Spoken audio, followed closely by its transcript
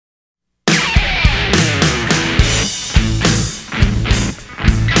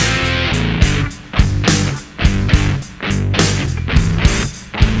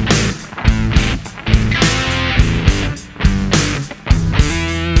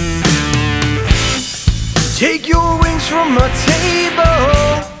Take your rings from my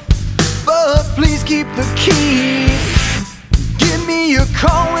table, but please keep the keys. Give me a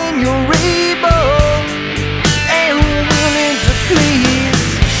call when you're able and willing to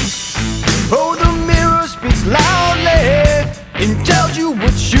please. Oh, the mirror speaks loudly and tells you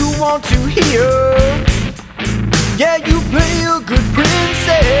what you want to hear. Yeah, you play a good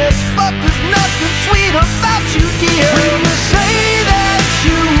princess, but there's nothing sweet about you, dear. When you say that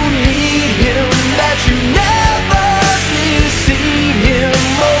you need him, that you never deceive him,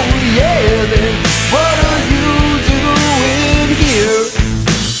 oh yeah, then what are you doing here?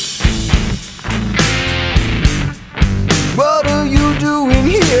 What are you doing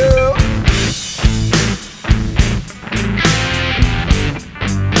here?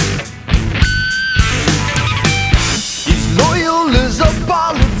 He's loyal as a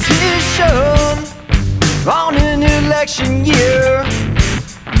politician on an election year.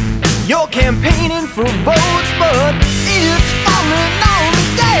 You're campaigning for votes, but